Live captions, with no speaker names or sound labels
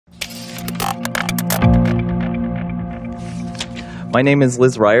My name is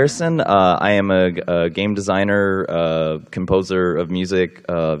Liz Ryerson. I am a game designer, composer of music,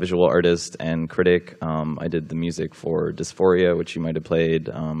 visual artist, and critic. I did the music for Dysphoria, which you might have played.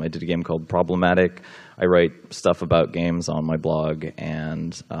 I did a game called Problematic. I write stuff about games on my blog,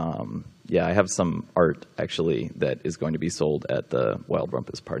 and yeah, I have some art, actually, that is going to be sold at the Wild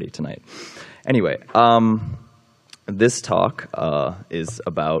Rumpus party tonight. Anyway, this talk is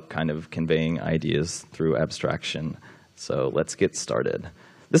about kind of conveying ideas through abstraction. So let's get started.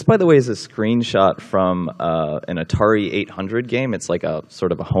 This, by the way, is a screenshot from an Atari 800 game. It's like a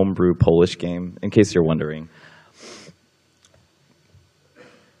sort of a homebrew Polish game, in case you're wondering.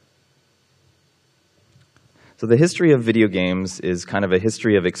 So the history of video games is kind of a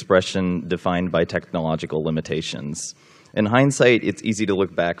history of expression defined by technological limitations. In hindsight, it's easy to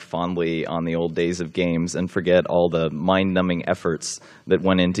look back fondly on the old days of games and forget all the mind-numbing efforts that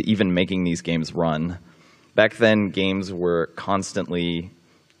went into even making these games run. Back then, games were constantly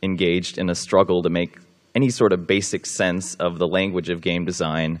engaged in a struggle to make any sort of basic sense of the language of game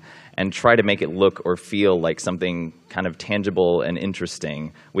design and try to make it look or feel like something kind of tangible and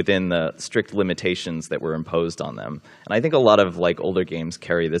interesting within the strict limitations that were imposed on them. And I think a lot of older games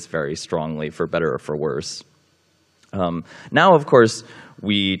carry this very strongly, for better or for worse. Now, of course,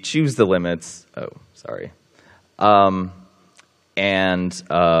 we choose the limits. Oh, sorry.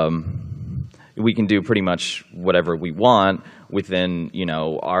 We can do pretty much whatever we want within,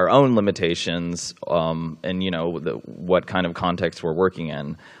 our own limitations, and what kind of context we're working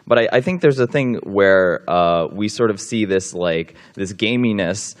in. But I think there's a thing where we sort of see this this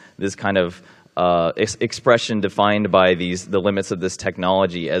gaminess, this kind of expression defined by the limits of this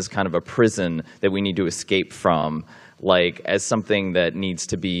technology as kind of a prison that we need to escape from, as something that needs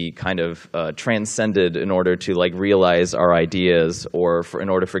to be kind of transcended in order to realize our ideas, or in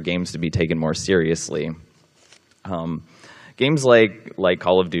order for games to be taken more seriously. Games like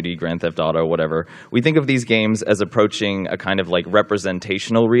Call of Duty, Grand Theft Auto, whatever, we think of these games as approaching a kind of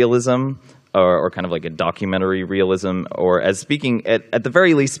representational realism, or kind of a documentary realism, or as speaking, at the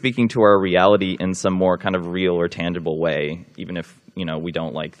very least, speaking to our reality in some more kind of real or tangible way, even if, we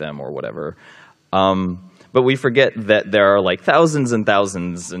don't like them or whatever. But we forget that there are thousands and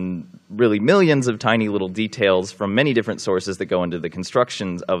thousands and really millions of tiny little details from many different sources that go into the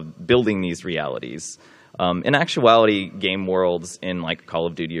construction of building these realities. In actuality, game worlds in Call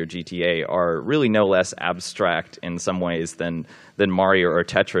of Duty or GTA are really no less abstract in some ways than Mario or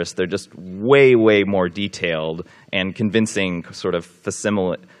Tetris. They're just way, way more detailed and convincing sort of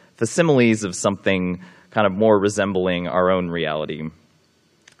facsimiles of something kind of more resembling our own reality.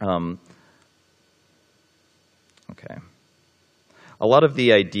 Okay. A lot of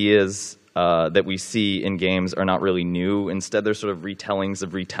the ideas that we see in games are not really new. Instead, they're sort of retellings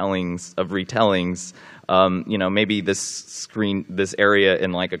of retellings of retellings. Maybe this area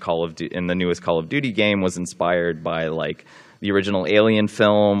in in the newest Call of Duty game was inspired by the original Alien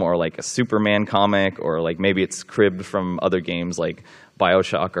film, or a Superman comic, or maybe it's cribbed from other games like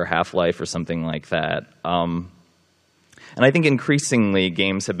BioShock or Half-Life or something like that. And I think increasingly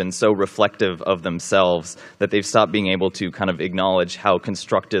games have been so reflective of themselves that they've stopped being able to kind of acknowledge how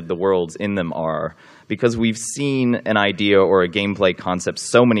constructed the worlds in them are, because we've seen an idea or a gameplay concept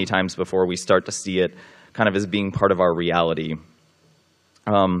so many times before we start to see it kind of as being part of our reality.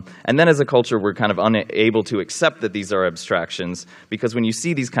 And then as a culture, we're kind of unable to accept that these are abstractions, because when you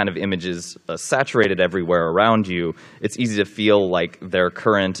see these kind of images saturated everywhere around you, it's easy to feel like they're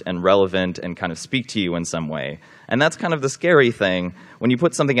current and relevant and kind of speak to you in some way. And that's kind of the scary thing. When you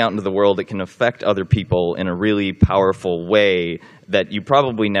put something out into the world, it can affect other people in a really powerful way that you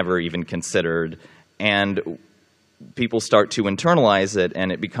probably never even considered. And people start to internalize it,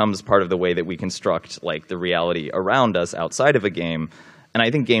 and it becomes part of the way that we construct the reality around us outside of a game. And I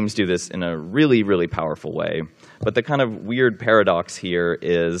think games do this in a really, really powerful way. But the kind of weird paradox here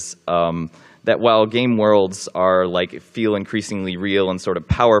is that while game worlds are feel increasingly real and sort of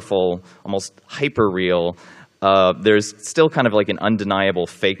powerful, almost hyper-real, there's still kind of an undeniable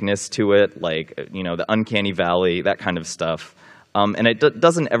fakeness to it, the uncanny valley, that kind of stuff. And it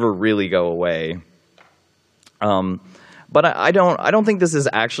doesn't ever really go away. But I don't think this is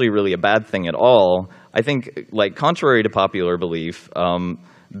actually really a bad thing at all. I think, contrary to popular belief,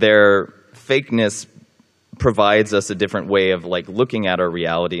 their fakeness provides us a different way of looking at our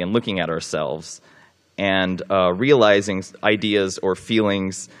reality and looking at ourselves, and realizing ideas or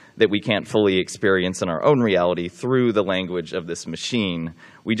feelings that we can't fully experience in our own reality through the language of this machine.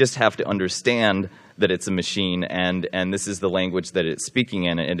 We just have to understand that it's a machine, and this is the language that it's speaking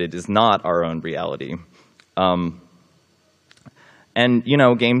in, and it is not our own reality. And,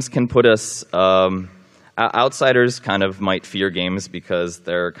 games can put us outsiders kind of might fear games because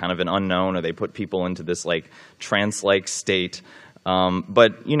they're kind of an unknown, or they put people into this like trance-like state.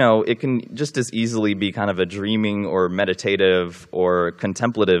 But it can just as easily be kind of a dreaming or meditative or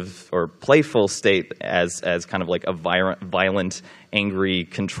contemplative or playful state as kind of like a violent, angry,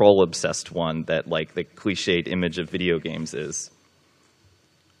 control-obsessed one that like the cliched image of video games is.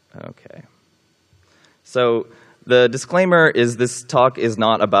 Okay. So the disclaimer is this talk is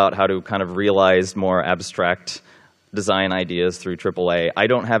not about how to kind of realize more abstract design ideas through AAA. I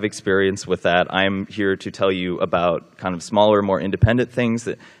don't have experience with that. I'm here to tell you about kind of smaller, more independent things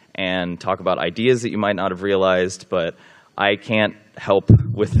and talk about ideas that you might not have realized, but I can't help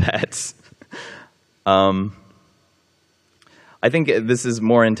with that. I think this is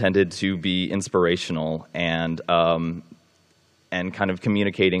more intended to be inspirational and kind of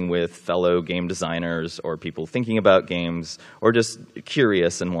communicating with fellow game designers or people thinking about games or just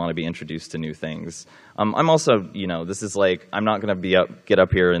curious and want to be introduced to new things. I'm also, this is like, I'm not going to get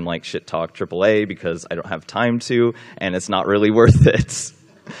up here and like shit talk AAA because I don't have time to, and it's not really worth it.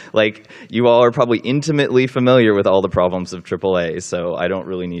 Like, you all are probably intimately familiar with all the problems of AAA, so I don't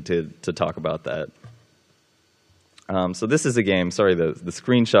really need to talk about that. So this is a game. Sorry, the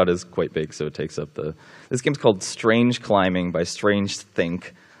screenshot is quite big, so it takes up the. This game's called Strange Climbing by Strange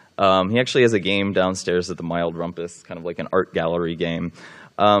Think. He actually has a game downstairs at the Mild Rumpus, kind of like an art gallery game.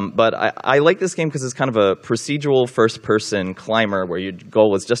 But I like this game because it's kind of a procedural first-person climber where your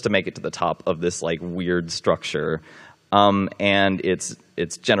goal is just to make it to the top of this like weird structure, and it's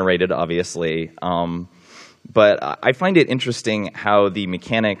generated obviously. But I find it interesting how the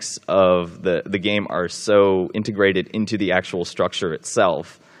mechanics of the game are so integrated into the actual structure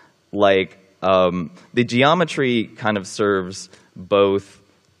itself. Like, the geometry kind of serves both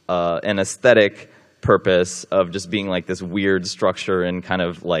an aesthetic purpose of just being like this weird structure, and kind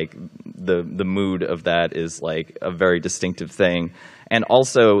of like the mood of that is like a very distinctive thing. And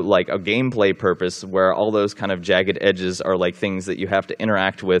also like a gameplay purpose where all those kind of jagged edges are like things that you have to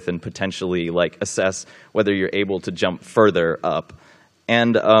interact with and potentially like assess whether you're able to jump further up.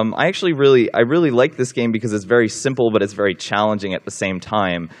 And I really like this game because it's very simple, but it's very challenging at the same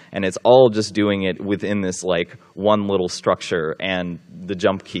time. And it's all just doing it within this like one little structure and the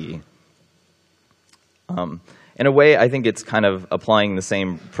jump key. In a way, I think it's kind of applying the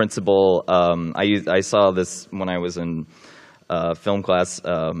same principle. I saw this when I was in film class,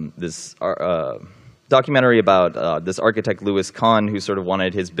 this documentary about this architect Louis Kahn, who sort of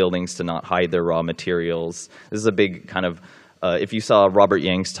wanted his buildings to not hide their raw materials. This is a big kind of, if you saw Robert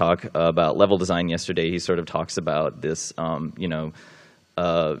Yang's talk about level design yesterday, he sort of talks about this,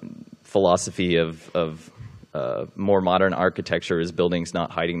 philosophy of more modern architecture is buildings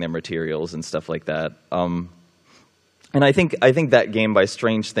not hiding their materials and stuff like that. And I think that game by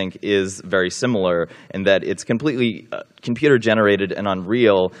Strange Think is very similar in that it's completely computer generated and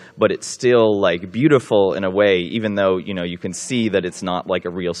unreal, but it's still like beautiful in a way, even though you can see that it's not like a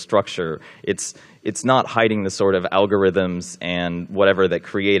real structure. It's not hiding the sort of algorithms and whatever that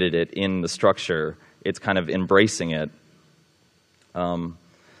created it in the structure. It's kind of embracing it.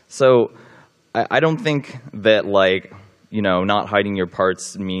 So I don't think that like not hiding your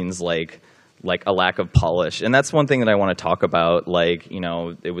parts means like a lack of polish. And that's one thing that I want to talk about. Like,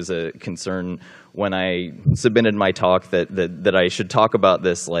 it was a concern when I submitted my talk that I should talk about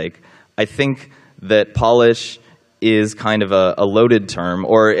this. Like, I think that polish is kind of a loaded term,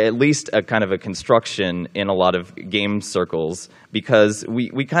 or at least a kind of a construction in a lot of game circles, because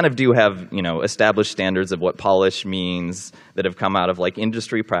we kind of do have, established standards of what polish means that have come out of like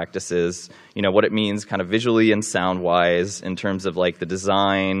industry practices, what it means kind of visually and sound-wise in terms of like the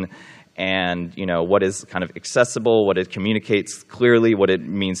design, and what is kind of accessible, what it communicates clearly, what it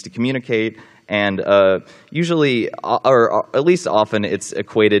means to communicate. And usually, or at least often, it's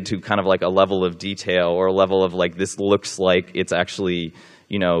equated to kind of like a level of detail or a level of like, this looks like it's actually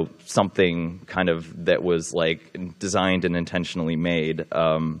something kind of that was like designed and intentionally made.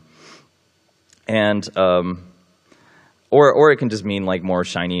 Or it can just mean like more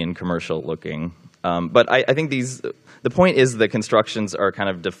shiny and commercial looking. But I think the point is the constructions are kind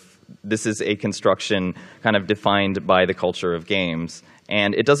of this is a construction kind of defined by the culture of games,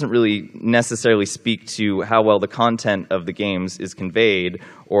 and it doesn't really necessarily speak to how well the content of the games is conveyed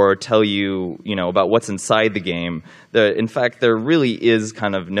or tell you, about what's inside the game. In fact, there really is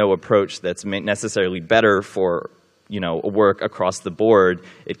kind of no approach that's necessarily better for work across the board.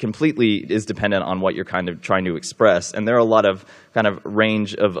 It completely is dependent on what you're kind of trying to express. And there are a lot of kind of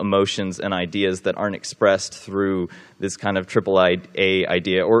range of emotions and ideas that aren't expressed through this kind of AAA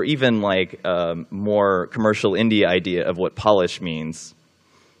idea, or even like more commercial indie idea of what polish means.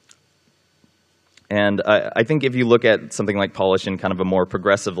 And I think if you look at something like Polish in kind of a more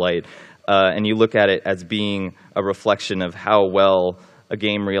progressive light, and you look at it as being a reflection of how well a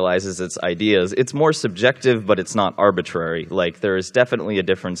game realizes its ideas, it's more subjective, but it's not arbitrary. Like, there is definitely a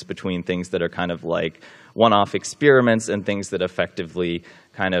difference between things that are kind of like one-off experiments and things that effectively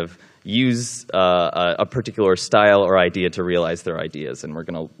kind of use a particular style or idea to realize their ideas, and we're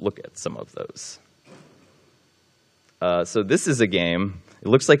going to look at some of those. So this is a game. It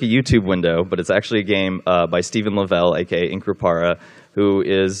looks like a YouTube window, but it's actually a game by Stephen Lavelle, aka Inkrapara, who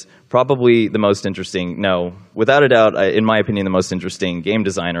is probably the most interesting, no, without a doubt, in my opinion, the most interesting game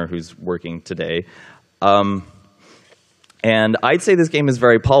designer who's working today. And I'd say this game is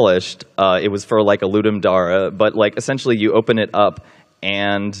very polished. It was for like a Ludum Dare, but like essentially you open it up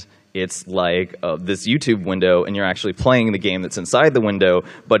and it's like this YouTube window, and you're actually playing the game that's inside the window,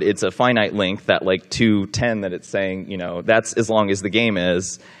 but it's a finite length, that like 2:10 that it's saying, you know, that's as long as the game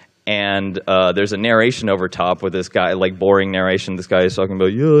is. And there's a narration over top with this guy, like boring narration. This guy is talking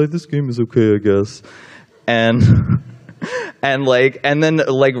about, yeah, this game is okay, I guess. And and then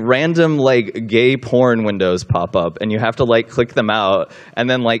like random like gay porn windows pop up, and you have to like click them out, and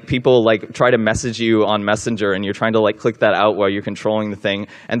then like people like try to message you on Messenger, and you're trying to like click that out while you're controlling the thing.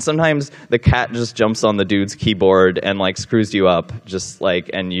 And sometimes the cat just jumps on the dude's keyboard and like screws you up, just like,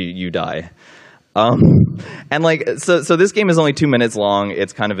 and you die. And like so this game is only 2 minutes long.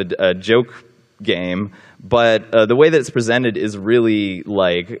 It's kind of a joke game, but the way that it's presented is really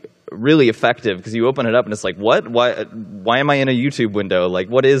really effective, because you open it up and it's like, what? Why am I in a YouTube window? Like,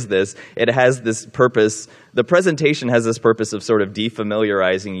 what is this? It has this purpose. The presentation has this purpose of sort of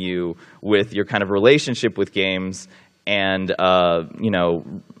defamiliarizing you with your kind of relationship with games, and you know,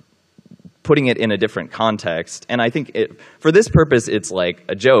 putting it in a different context. And I think for this purpose, it's like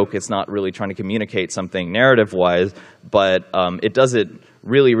a joke. It's not really trying to communicate something narrative-wise, but it does it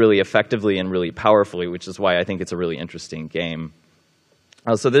really, really effectively and really powerfully, which is why I think it's a really interesting game.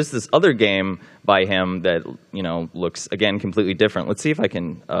 So there's this other game by him that, you know, looks, again, completely different. Let's see if I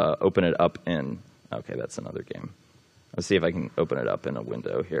can open it up in... Okay, that's another game. Let's see if I can open it up in a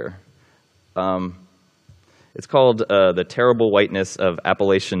window here. It's called The Terrible Whiteness of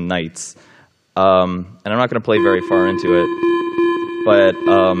Appalachian Nights. And I'm not going to play very far into it, but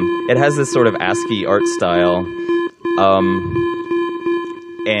it has this sort of ASCII art style.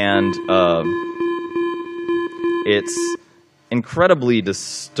 And it's incredibly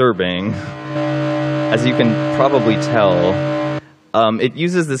disturbing, as you can probably tell. It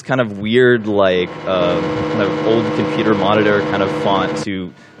uses this kind of weird, like, kind of old computer monitor kind of font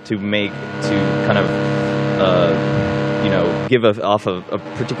to kind of, you know, give off a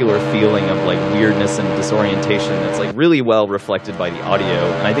particular feeling of like weirdness and disorientation that's like really well reflected by the audio.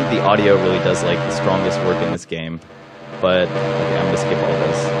 And I think the audio really does like the strongest work in this game. But okay, I'm gonna skip all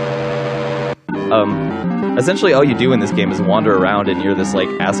this. Essentially, all you do in this game is wander around, and you're this like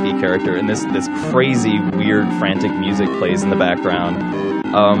ASCII character, and this crazy, weird, frantic music plays in the background.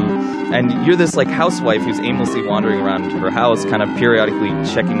 And you're this like housewife who's aimlessly wandering around her house, kind of periodically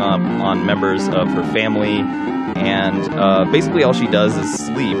checking up on members of her family, and basically all she does is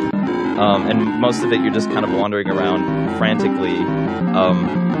sleep. And most of it, you're just kind of wandering around frantically,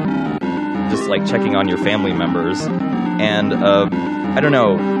 just like checking on your family members. And I don't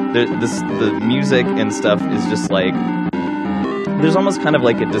know, the music and stuff is just like, there's almost kind of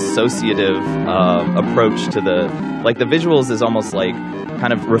like a dissociative approach to the visuals is almost like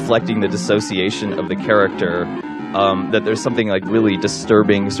kind of reflecting the dissociation of the character, that there's something like really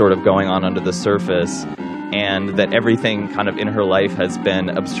disturbing sort of going on under the surface, and that everything kind of in her life has been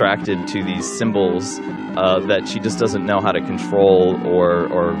abstracted to these symbols that she just doesn't know how to control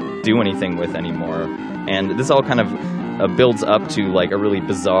or do anything with anymore. And this all kind of builds up to like a really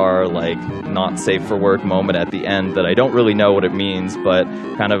bizarre, like not safe for work moment at the end that I don't really know what it means, but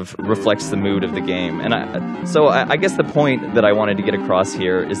kind of reflects the mood of the game. And I guess the point that I wanted to get across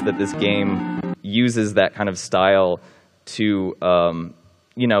here is that this game uses that kind of style to,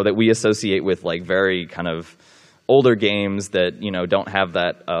 you know, that we associate with like very kind of older games that, you know, don't have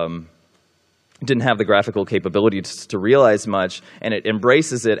that, didn't have the graphical capability to realize much, and it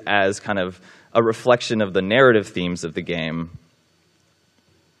embraces it as kind of a reflection of the narrative themes of the game.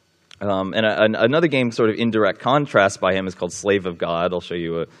 And another game sort of in direct contrast by him is called Slave of God. I'll show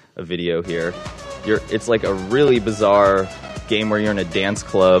you a video here. It's like a really bizarre game where you're in a dance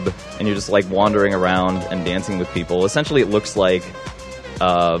club and you're just like wandering around and dancing with people. Essentially, it looks like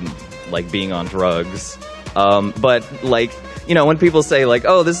being on drugs. But like, you know, when people say like,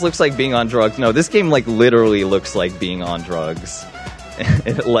 oh, this looks like being on drugs, no, this game like literally looks like being on drugs.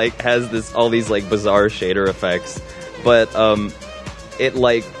 It like has all these like bizarre shader effects, but it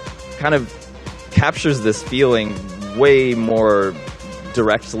like kind of captures this feeling way more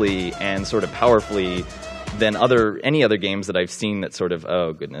directly and sort of powerfully than any other games that I've seen that sort of,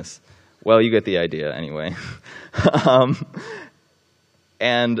 oh goodness. Well, you get the idea anyway.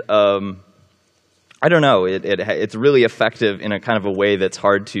 I don't know, it's really effective in a kind of a way that's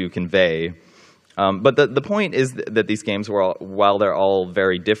hard to convey. But the point is that these games, while they're all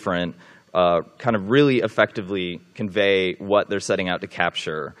very different, kind of really effectively convey what they're setting out to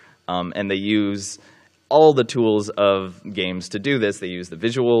capture. And they use all the tools of games to do this. They use the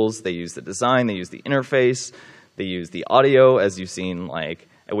visuals, they use the design, they use the interface, they use the audio, as you've seen,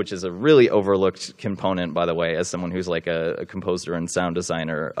 which is a really overlooked component, by the way, as someone who's like a composer and sound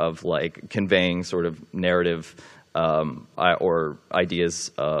designer, of like conveying sort of narrative or ideas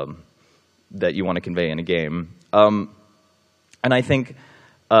that you want to convey in a game. And I think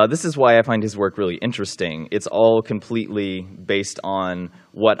this is why I find his work really interesting. It's all completely based on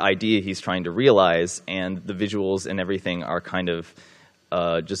what idea he's trying to realize, and the visuals and everything are kind of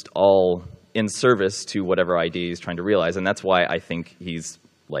just all in service to whatever idea he's trying to realize. And that's why I think he's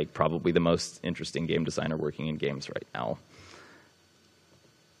like probably the most interesting game designer working in games right now.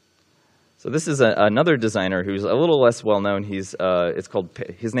 So this is another designer who's a little less well known. His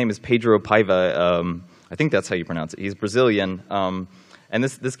name is Pedro Paiva. I think that's how you pronounce it. He's Brazilian. And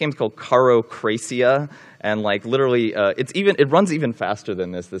this game's called Carocracia, and like literally, it runs even faster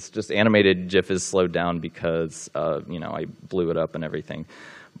than this. This just animated GIF is slowed down because I blew it up and everything.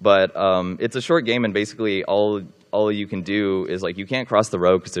 But it's a short game, and basically all you can do is like you can't cross the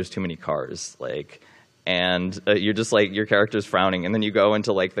road because there's too many cars. And you're just like your character's frowning, and then you go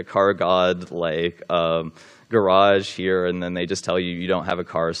into like the car god garage here, and then they just tell you don't have a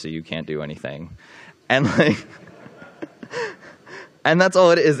car, so you can't do anything, and like. And that's all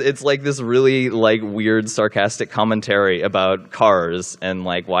it is. It's like this really like weird, sarcastic commentary about cars and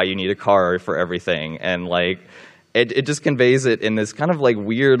like why you need a car for everything. And like it just conveys it in this kind of like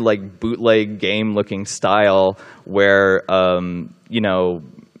weird, like bootleg game looking style where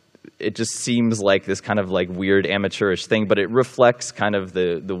it just seems like this kind of like weird amateurish thing, but it reflects kind of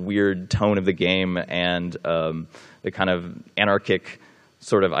the weird tone of the game and the kind of anarchic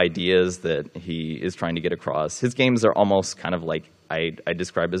sort of ideas that he is trying to get across. His games are almost kind of like I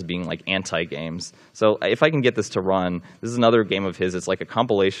describe as being like anti-games. So if I can get this to run, this is another game of his. It's like a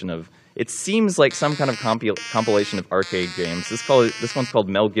compilation of, it seems like some kind of compilation of arcade games. This one's called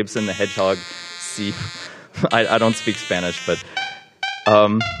Mel Gibson, the Hedgehog. See, I don't speak Spanish, but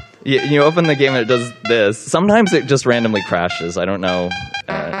you open the game and it does this. Sometimes it just randomly crashes. I don't know.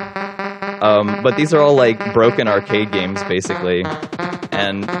 But these are all like broken arcade games, basically.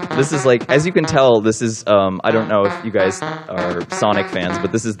 And this is like, as you can tell, this is, I don't know if you guys are Sonic fans,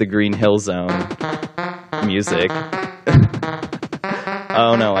 but this is the Green Hill Zone music.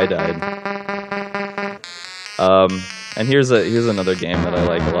 Oh no, I died. And here's another game that I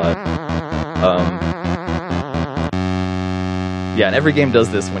like a lot. Yeah, and every game does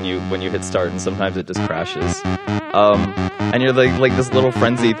this when you hit start, and sometimes it just crashes. And you're like this little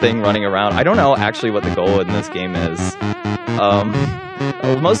frenzy thing running around. I don't know actually what the goal in this game is.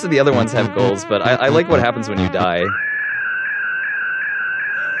 Most of the other ones have goals, but I like what happens when you die.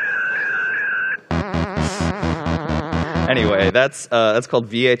 Anyway, that's called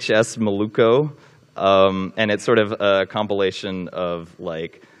VHS Maluco, and it's sort of a compilation of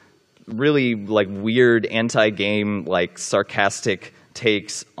like really like weird anti-game, like sarcastic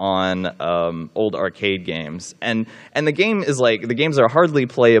takes on old arcade games, and the game is like, the games are hardly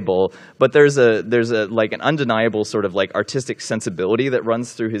playable, but there's a like an undeniable sort of like artistic sensibility that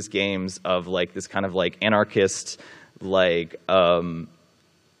runs through his games of like this kind of like anarchist like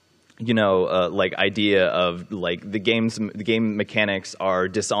like idea of like the game mechanics are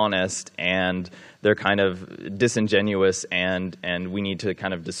dishonest and they're kind of disingenuous and we need to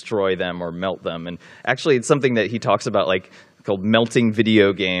kind of destroy them or melt them. And actually it's something that he talks about like called melting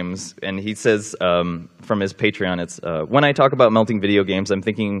video games, and he says from his Patreon, it's when I talk about melting video games, I'm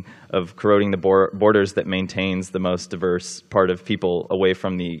thinking of corroding the borders that maintains the most diverse part of people away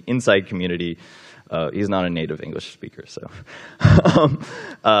from the inside community. He's not a native English speaker, so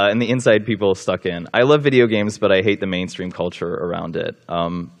and the inside people stuck in. I love video games, but I hate the mainstream culture around it.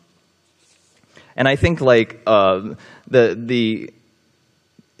 And I think like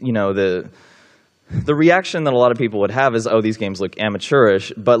the reaction that a lot of people would have is, oh, these games look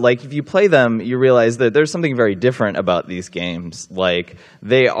amateurish. But like if you play them, you realize that there's something very different about these games. Like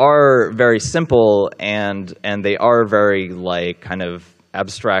they are very simple and they are very like kind of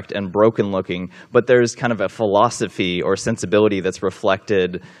abstract and broken looking, but there's kind of a philosophy or sensibility that's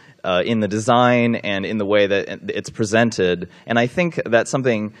reflected in the design and in the way that it's presented. And I think that's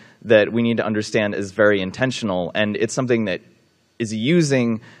something that we need to understand is very intentional, and it's something that is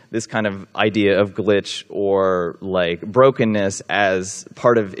using this kind of idea of glitch or like brokenness as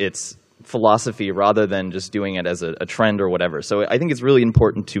part of its philosophy rather than just doing it as a trend or whatever. So I think it's really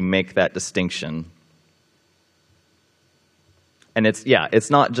important to make that distinction. And it's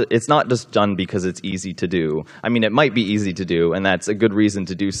not just done because it's easy to do. I mean, it might be easy to do, and that's a good reason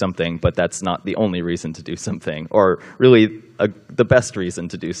to do something, but that's not the only reason to do something, or really the best reason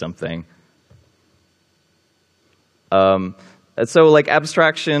to do something. So like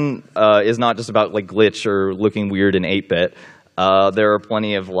abstraction is not just about like glitch or looking weird in 8-bit. There are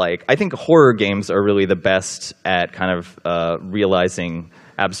plenty of like, I think horror games are really the best at kind of realizing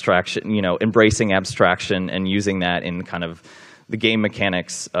abstraction, embracing abstraction and using that in kind of the game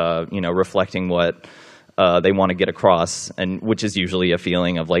mechanics, reflecting what they want to get across, and which is usually a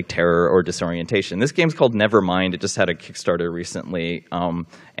feeling of like terror or disorientation. This game's called Nevermind. It just had a Kickstarter recently,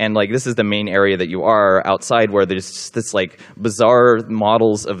 and like this is the main area that you are outside, where there's just this like bizarre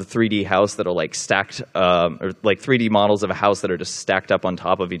models of a 3D house that are like stacked, or like 3D models of a house that are just stacked up on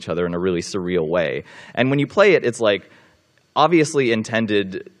top of each other in a really surreal way. And when you play it, it's like obviously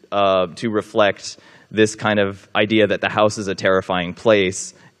intended to reflect this kind of idea that the house is a terrifying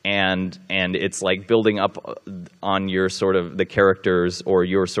place, and it's like building up on your sort of the characters or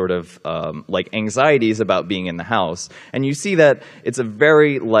your sort of like anxieties about being in the house. And you see that it's a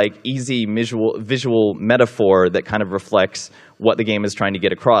very like easy visual metaphor that kind of reflects what the game is trying to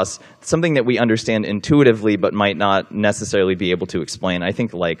get across, something that we understand intuitively but might not necessarily be able to explain. I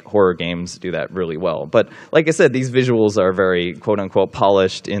think like horror games do that really well. But like I said, these visuals are very quote-unquote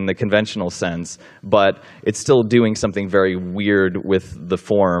polished in the conventional sense, but it's still doing something very weird with the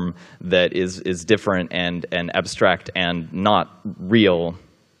form that is different and abstract and not real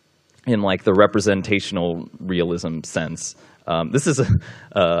in like the representational realism sense. This is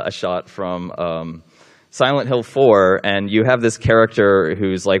a shot from Silent Hill 4, and you have this character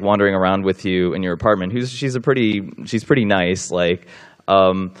who's like wandering around with you in your apartment. She's pretty nice, like,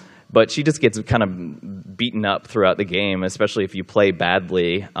 but she just gets kind of beaten up throughout the game, especially if you play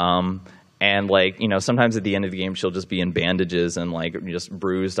badly. And like, sometimes at the end of the game, she'll just be in bandages and like just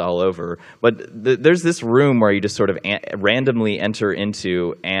bruised all over. But there's this room where you just sort of randomly enter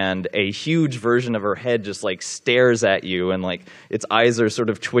into, and a huge version of her head just like stares at you, and like its eyes are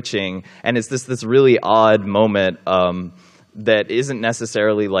sort of twitching. And it's this really odd moment that isn't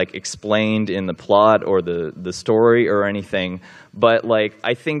necessarily like explained in the plot or the story or anything. But like,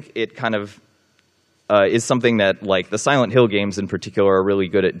 I think it kind of is something that like the Silent Hill games in particular are really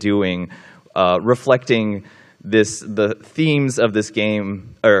good at doing, reflecting the themes of this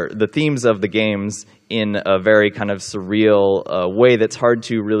game, or the themes of the games, in a very kind of surreal way that's hard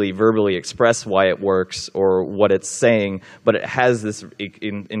to really verbally express why it works or what it's saying, but it has this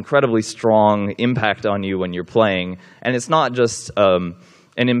incredibly strong impact on you when you're playing. And it's not just an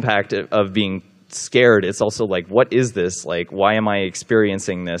impact of being scared, it's also like, what is this? Like, why am I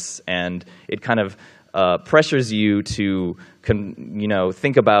experiencing this? And it kind of pressures you to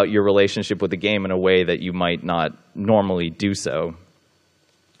think about your relationship with the game in a way that you might not normally do so.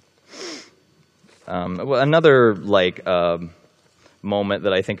 Another like moment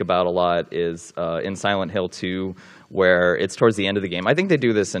that I think about a lot is in Silent Hill 2, where it's towards the end of the game. I think they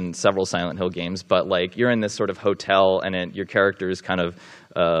do this in several Silent Hill games, but like you're in this sort of hotel, and your character is kind of,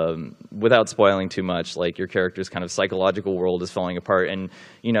 without spoiling too much, like your character's kind of psychological world is falling apart, and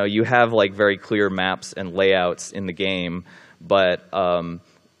you have like very clear maps and layouts in the game, but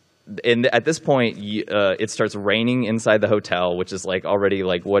at this point, it starts raining inside the hotel, which is like already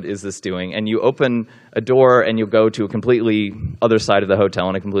like, what is this doing? And you open a door and you go to a completely other side of the hotel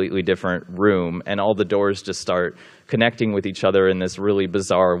in a completely different room, and all the doors just start connecting with each other in this really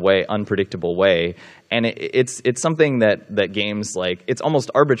bizarre way, unpredictable way. And it's something that games, like, it's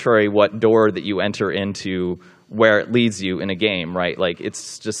almost arbitrary what door that you enter into, where it leads you in a game, right? Like,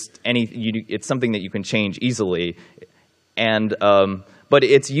 it's just it's something that you can change easily. And but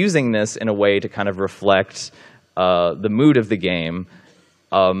it's using this in a way to kind of reflect the mood of the game,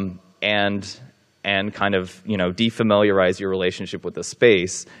 and kind of defamiliarize your relationship with the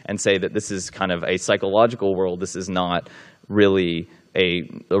space, and say that this is kind of a psychological world. This is not really a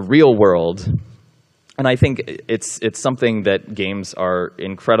real world. And I think it's something that games are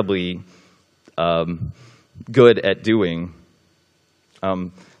incredibly good at doing.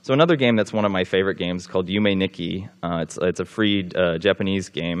 So another game that's one of my favorite games, called Yume Nikki. It's a free Japanese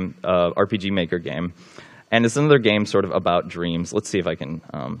game, RPG Maker game. And it's another game sort of about dreams. Let's see if I can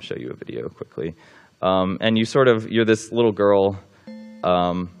show you a video quickly. And you're this little girl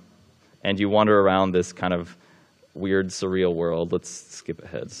and you wander around this kind of weird, surreal world. Let's skip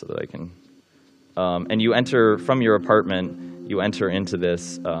ahead so that I can. And you enter from your apartment. You enter into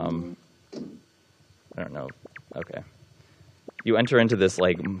this. I don't know. Okay. You enter into this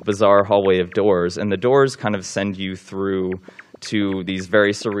like bizarre hallway of doors, and the doors kind of send you through to these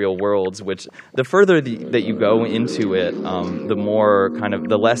very surreal worlds. Which the further that you go into it, the more kind of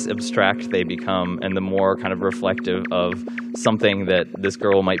the less abstract they become, and the more kind of reflective of something that this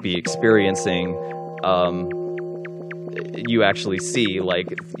girl might be experiencing. You actually see, like,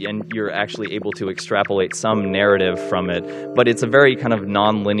 and you're actually able to extrapolate some narrative from it, but it's a very kind of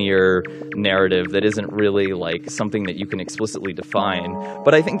non-linear narrative that isn't really like something that you can explicitly define.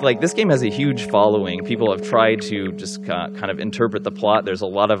 But I think like this game has a huge following. People have tried to just kind of interpret the plot. There's a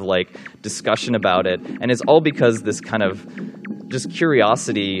lot of like discussion about it, and it's all because this kind of just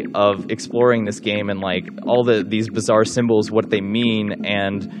curiosity of exploring this game and like all these bizarre symbols, what they mean,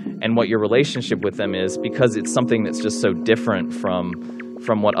 and what your relationship with them is, because it's something that's just so different from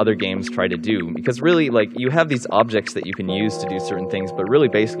what other games try to do. Because really, like, you have these objects that you can use to do certain things, but really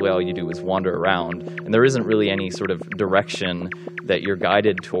basically all you do is wander around, and there isn't really any sort of direction that you're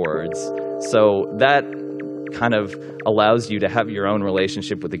guided towards. So that kind of allows you to have your own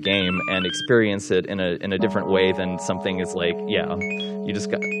relationship with the game and experience it in a different way than something is like, yeah, you just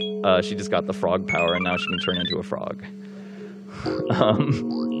got she just got the frog power and now she can turn into a frog.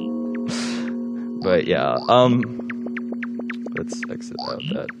 But yeah, let's exit out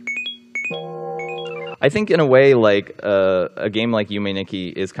that. I think in a way, like a game like Yume Nikki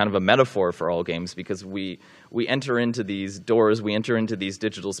is kind of a metaphor for all games, because we enter into these doors, we enter into these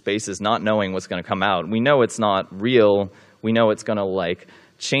digital spaces not knowing what's going to come out. We know it's not real. We know it's going to like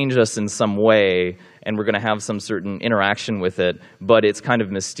change us in some way, and we're going to have some certain interaction with it, but it's kind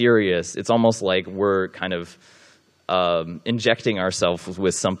of mysterious. It's almost like we're kind of injecting ourselves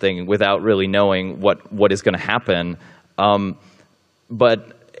with something without really knowing what is going to happen.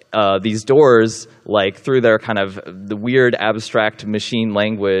 But these doors, like through their kind of the weird abstract machine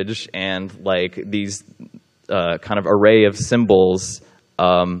language and like these kind of array of symbols,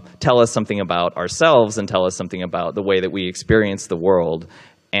 tell us something about ourselves and tell us something about the way that we experience the world.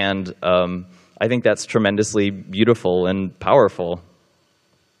 And I think that's tremendously beautiful and powerful.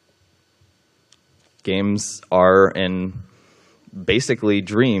 Games are in basically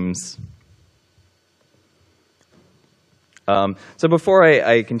dreams. So before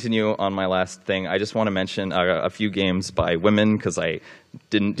I continue on my last thing, I just want to mention a few games by women, because I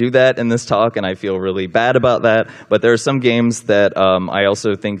didn't do that in this talk, and I feel really bad about that. But there are some games that I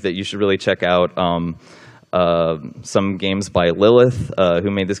also think that you should really check out. Some games by Lilith, who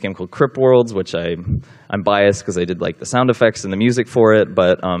made this game called Crypt Worlds, which I'm biased because I did like the sound effects and the music for it.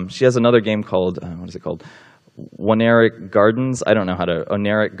 But she has another game called, what is it called? Oneric Gardens. I don't know how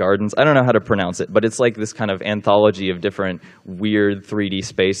to pronounce it, but it's like this kind of anthology of different weird 3D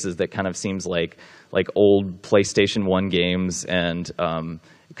spaces that kind of seems like old PlayStation 1 games, and kind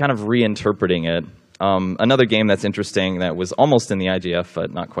of reinterpreting it. Another game that's interesting that was almost in the IGF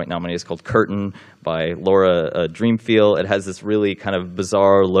but not quite nominated is called Curtain by Laura Dreamfield. It has this really kind of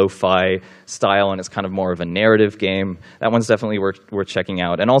bizarre lo-fi style, and it's kind of more of a narrative game. That one's definitely worth checking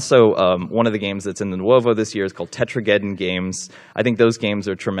out. And also, one of the games that's in the Nuovo this year is called Tetrageddon Games. I think those games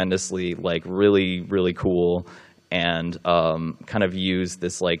are tremendously, like, really, really cool, and kind of use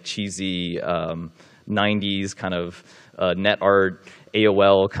this like cheesy 90s kind of net art,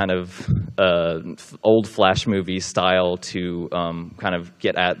 AOL kind of old Flash movie style to kind of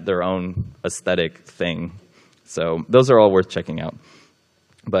get at their own aesthetic thing. So those are all worth checking out.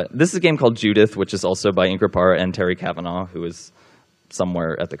 But this is a game called Judith, which is also by Ingrid Parr and Terry Kavanagh, who is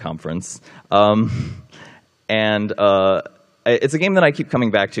somewhere at the conference. And it's a game that I keep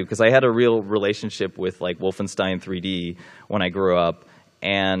coming back to because I had a real relationship with like Wolfenstein 3D when I grew up,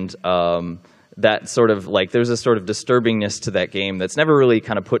 and that sort of like there's a sort of disturbingness to that game that's never really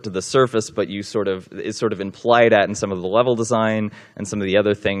kind of put to the surface, but is sort of implied at in some of the level design and some of the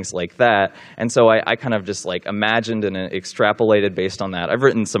other things like that. And so I kind of just like imagined and extrapolated based on that. I've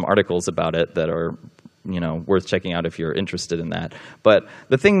written some articles about it that are, you know, worth checking out if you're interested in that. But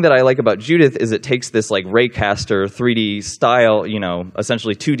the thing that I like about Judith is it takes this like Raycaster 3D style, you know,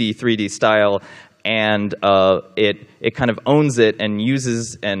 essentially 2D 3D style, and it kind of owns it and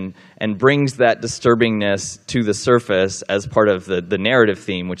uses and brings that disturbingness to the surface as part of the narrative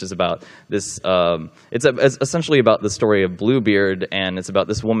theme, which is about this. It's essentially about the story of Bluebeard, and it's about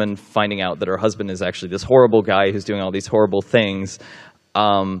this woman finding out that her husband is actually this horrible guy who's doing all these horrible things.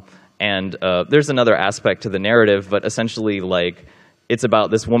 And there's another aspect to the narrative, but essentially, like, it's about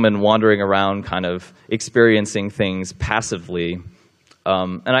this woman wandering around, kind of experiencing things passively.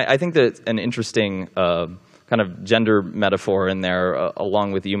 And I think that an interesting kind of gender metaphor in there,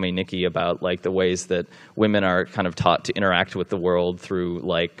 along with Yume Nikki, about like the ways that women are kind of taught to interact with the world through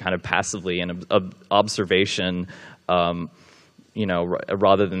like kind of passively and observation, rather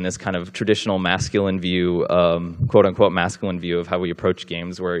than this kind of traditional masculine view, quote unquote masculine view of how we approach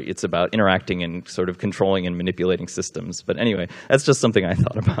games, where it's about interacting and sort of controlling and manipulating systems. But anyway, that's just something I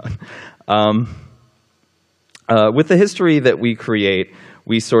thought about. With the history that we create,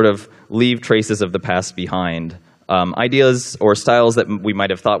 we sort of leave traces of the past behind. Ideas or styles that we might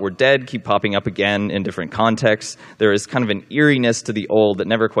have thought were dead keep popping up again in different contexts. There is kind of an eeriness to the old that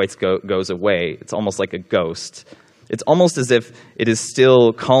never quite goes away. It's almost like a ghost. It's almost as if it is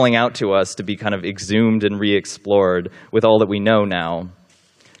still calling out to us to be kind of exhumed and re-explored with all that we know now.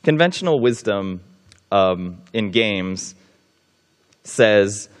 Conventional wisdom in games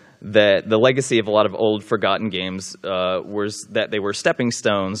says that the legacy of a lot of old, forgotten games was that they were stepping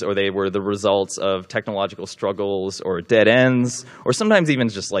stones, or they were the results of technological struggles or dead ends, or sometimes even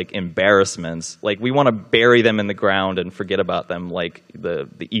just like embarrassments. Like, we want to bury them in the ground and forget about them, like the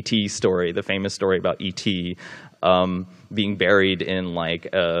E.T. story, the famous story about E.T. Being buried in like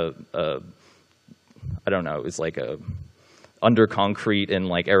I don't know, it was like under concrete in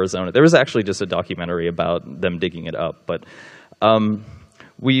like Arizona. There was actually just a documentary about them digging it up, but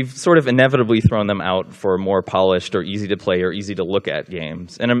we've sort of inevitably thrown them out for more polished or easy to play or easy to look at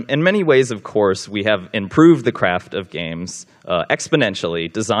games. And in many ways, of course, we have improved the craft of games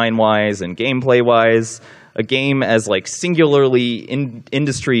exponentially, design-wise and gameplay-wise. A game as like singularly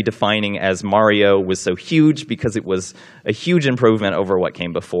industry-defining as Mario was so huge because it was a huge improvement over what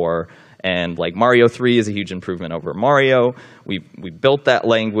came before. And like Mario 3 is a huge improvement over Mario. We built that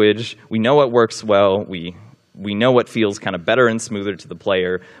language. We know it works well. We know what feels kind of better and smoother to the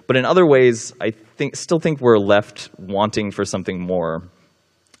player. But in other ways, I still think we're left wanting for something more.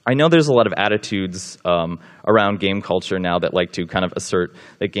 I know there's a lot of attitudes around game culture now that like to kind of assert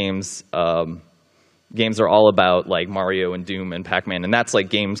that games are all about like Mario and Doom and Pac-Man, and that's like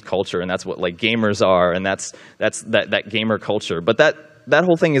games culture, and that's what like gamers are, and that's that gamer culture. But that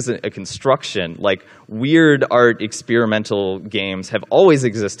whole thing is a construction. Like, weird art experimental games have always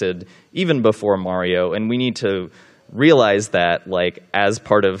existed, even before Mario, and we need to realize that, like, as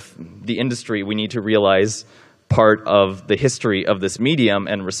part of the industry, we need to realize part of the history of this medium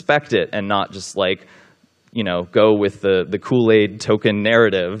and respect it, and not just like, go with the Kool-Aid token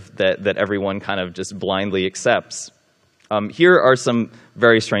narrative that everyone kind of just blindly accepts. Here are some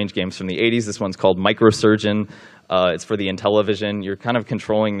very strange games from the 80s. This one's called Microsurgeon. It's for the Intellivision. You're kind of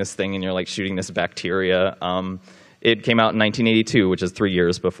controlling this thing, and you're like shooting this bacteria. It came out in 1982, which is 3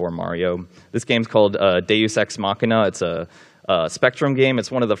 years before Mario. This game's called Deus Ex Machina. It's a Spectrum game.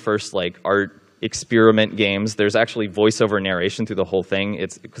 It's one of the first like art experiment games. There's actually voiceover narration through the whole thing.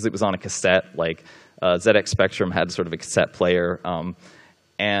 It's because it was on a cassette. Like ZX Spectrum had sort of a cassette player.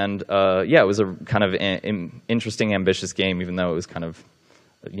 It was a kind of interesting, ambitious game, even though it was kind of,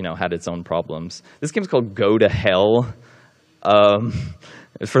 had its own problems. This game's called Go to Hell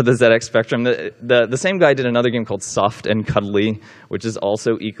for the ZX Spectrum. The same guy did another game called Soft and Cuddly, which is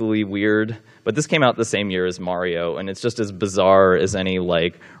also equally weird. But this came out the same year as Mario, and it's just as bizarre as any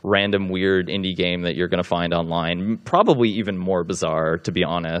like random weird indie game that you're going to find online. Probably even more bizarre, to be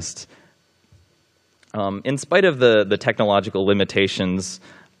honest. In spite of the technological limitations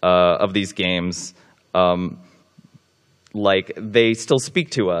of these games, like, they still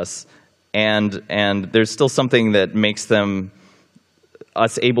speak to us, and there's still something that makes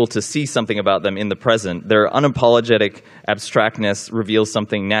us able to see something about them in the present. Their unapologetic abstractness reveals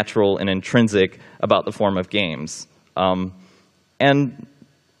something natural and intrinsic about the form of games. And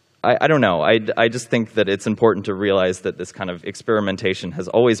I don't know. I just think that it's important to realize that this kind of experimentation has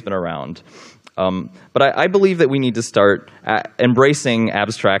always been around. But I believe that we need to start embracing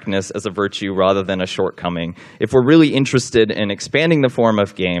abstractness as a virtue rather than a shortcoming. If we're really interested in expanding the form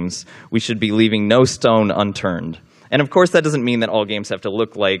of games, we should be leaving no stone unturned. And of course, that doesn't mean that all games have to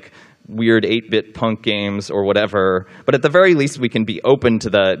look like weird 8-bit punk games or whatever, but at the very least we can be open to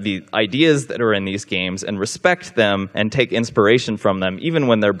the ideas that are in these games and respect them and take inspiration from them, even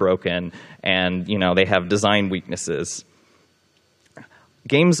when they're broken and they have design weaknesses.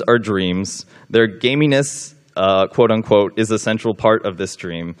 Games are dreams. Their gaminess, quote unquote, is a central part of this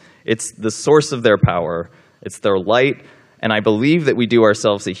dream. It's the source of their power. It's their light. And I believe that we do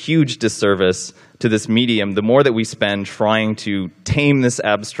ourselves a huge disservice to this medium the more that we spend trying to tame this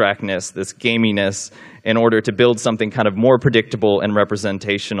abstractness, this gaminess, in order to build something kind of more predictable and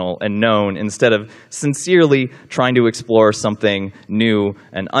representational and known, instead of sincerely trying to explore something new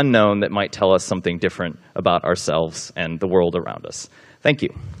and unknown that might tell us something different about ourselves and the world around us. Thank you.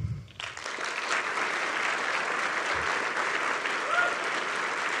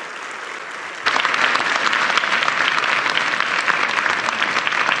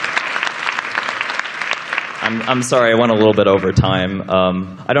 I'm sorry, I went a little bit over time.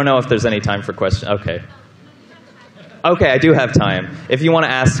 I don't know if there's any time for questions. Okay. Okay, I do have time. If you want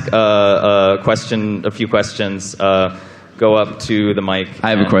to ask a few questions, go up to the mic. I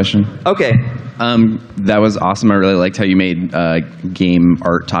have a question. Okay. That was awesome. I really liked how you made game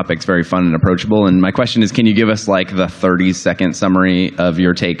art topics very fun and approachable. And my question is, can you give us like the 30-second summary of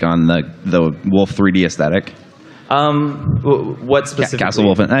your take on the Wolf 3D aesthetic? What specifically? Castle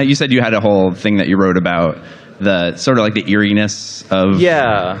Wolf. You said you had a whole thing that you wrote about the sort of like the eeriness of...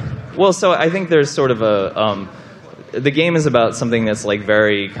 Yeah. Well, so I think there's sort of a... the game is about something that's like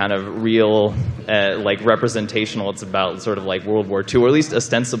very kind of real, like representational. It's about sort of like World War II, or at least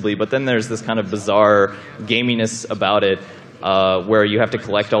ostensibly. But then there's this kind of bizarre gaminess about it, where you have to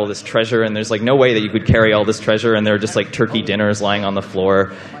collect all this treasure, and there's like no way that you could carry all this treasure, and there are just like turkey dinners lying on the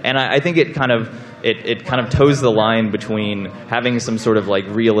floor. And I think it kind of toes the line between having some sort of like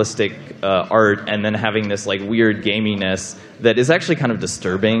realistic art and then having this like weird gaminess that is actually kind of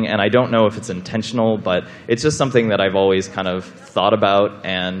disturbing. And I don't know if it's intentional, but it's just something that I've always kind of thought about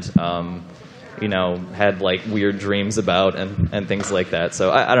and you know, had like weird dreams about and things like that.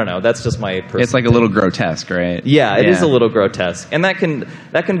 So I don't know. That's just my personal It's like a little grotesque, right? Yeah, it is a little grotesque, and that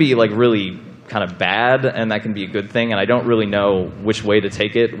can be like really kind of bad, and that can be a good thing. And I don't really know which way to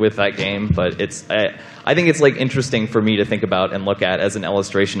take it with that game, but I think it's like interesting for me to think about and look at as an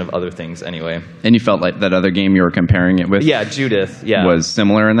illustration of other things. Anyway. And you felt like that other game you were comparing it with? Yeah, Judith. Yeah, was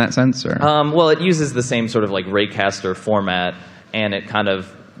similar in that sense, or? Well, it uses the same sort of like raycaster format, and it kind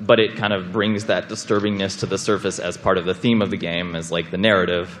of brings that disturbingness to the surface as part of the theme of the game, as like the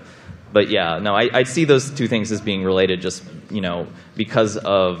narrative. But yeah, no, I see those two things as being related just, you know, because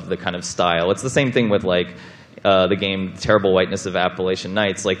of the kind of style. It's the same thing with like the game Terrible Whiteness of Appalachian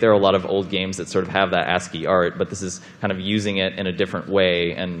Nights. Like there are a lot of old games that sort of have that ASCII art, but this is kind of using it in a different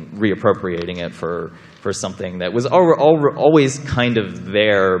way and reappropriating it for something that was always kind of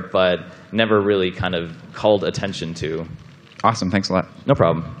there, but never really kind of called attention to. Awesome, thanks a lot. No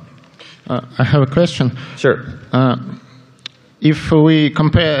problem. I have a question. Sure. If we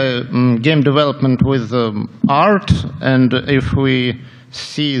compare game development with art, and if we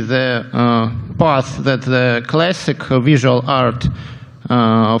see the path that the classic visual art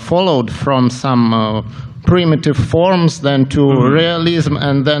followed from some primitive forms, then to realism,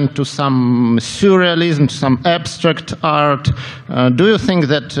 and then to some surrealism, to some abstract art, do you think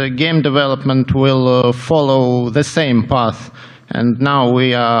that game development will follow the same path? And now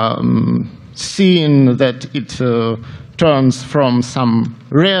we are seeing that it turns from some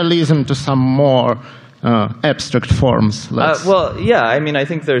realism to some more abstract forms. Well, yeah, I mean, I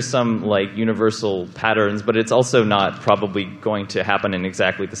think there's some like universal patterns, but it's also not probably going to happen in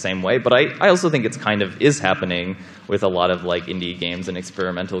exactly the same way. But I also think it's kind of is happening with a lot of like indie games and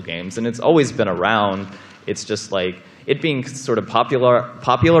experimental games, and it's always been around. It's just like it being sort of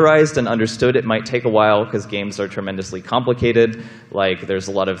popularized and understood. It might take a while because games are tremendously complicated. Like there's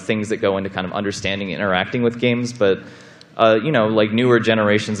a lot of things that go into kind of understanding and interacting with games, but you know, like newer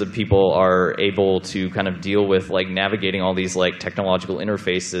generations of people are able to kind of deal with like navigating all these like technological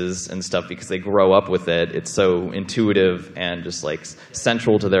interfaces and stuff because they grow up with it. It's so intuitive and just like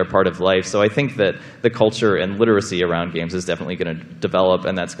central to their part of life. So I think that the culture and literacy around games is definitely going to develop,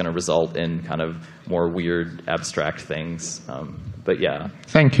 and that's going to result in kind of more weird abstract things. But yeah.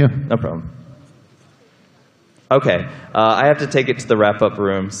 Thank you. No problem. Okay, I have to take it to the wrap-up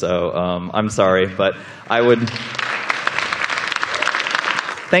room, so I'm sorry, but I would...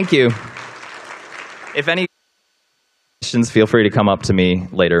 Thank you. If any questions, feel free to come up to me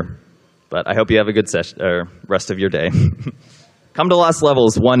later. But I hope you have a good rest of your day. Come to Lost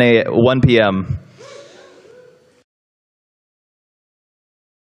Levels, 1 p.m.